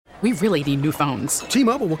We really need new phones.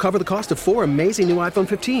 T-Mobile will cover the cost of 4 amazing new iPhone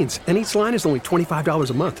 15s, and each line is only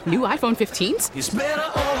 $25 a month. New iPhone 15s? It's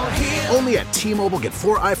better over here. Only at T-Mobile, get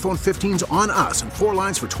 4 iPhone 15s on us and 4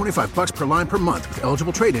 lines for $25 per line per month with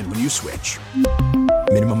eligible trade-in when you switch.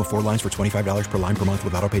 Minimum of 4 lines for $25 per line per month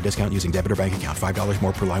with autopay discount using debit or bank account. $5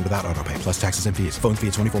 more per line without autopay, plus taxes and fees. Phone fee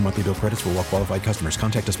at 24 monthly bill credits for well-qualified customers.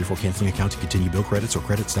 Contact us before canceling account to continue bill credits or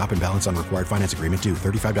credit stop and balance on required finance agreement due.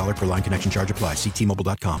 $35 per line connection charge applies. See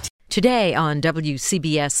T-Mobile.com. Today on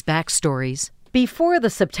WCBS Backstories. Before the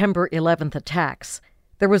September 11th attacks,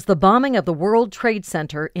 there was the bombing of the World Trade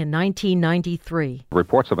Center in 1993.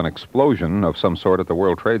 Reports of an explosion of some sort at the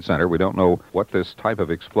World Trade Center. We don't know what this type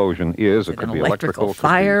of explosion is. It could be electrical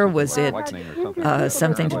fire. Was it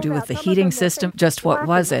something to do with the heating system? Just what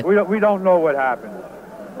was it? We don't know what happened.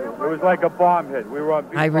 It was like a bomb hit. We were on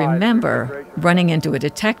I remember running into a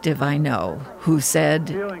detective I know who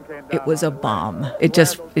said it was a bomb. It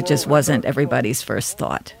just wasn't everybody's first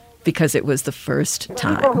thought, because it was the first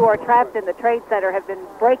time. People who are trapped in the Trade Center have been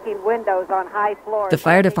breaking windows on high floors. The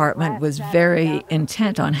fire department was very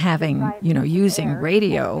intent on having, using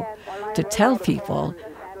radio to tell people,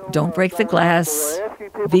 don't break the glass,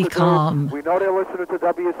 be calm. We know they're listening to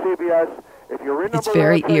WCBS. It's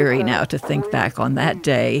very eerie now to think back on that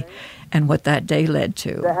day and what that day led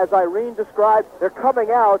to. As Irene described, they're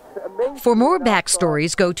coming out. For more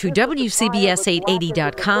backstories, go to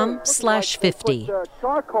WCBS880.com/50.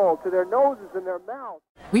 Charcoal to their noses and their mouths.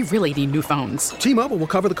 We really need new phones. T-Mobile will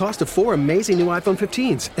cover the cost of 4 amazing new iPhone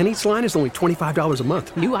 15s, and each line is only $25 a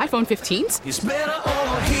month. New iPhone 15s? It's better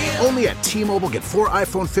over here. Only at T-Mobile, get 4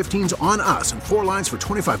 iPhone 15s on us and 4 lines for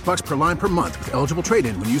 $25 per line per month with eligible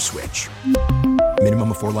trade-in when you switch.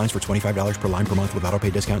 Minimum of 4 lines for $25 per line per month with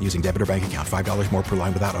autopay discount using debit or bank account. $5 more per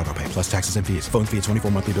line without autopay, plus taxes and fees. Phone fee at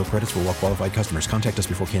 24 monthly bill credits for well-qualified customers. Contact us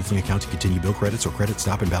before canceling account to continue bill credits or credit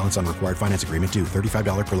stop and balance on required finance agreement due.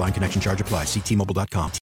 $35 per line connection charge applies. See T-Mobile.com.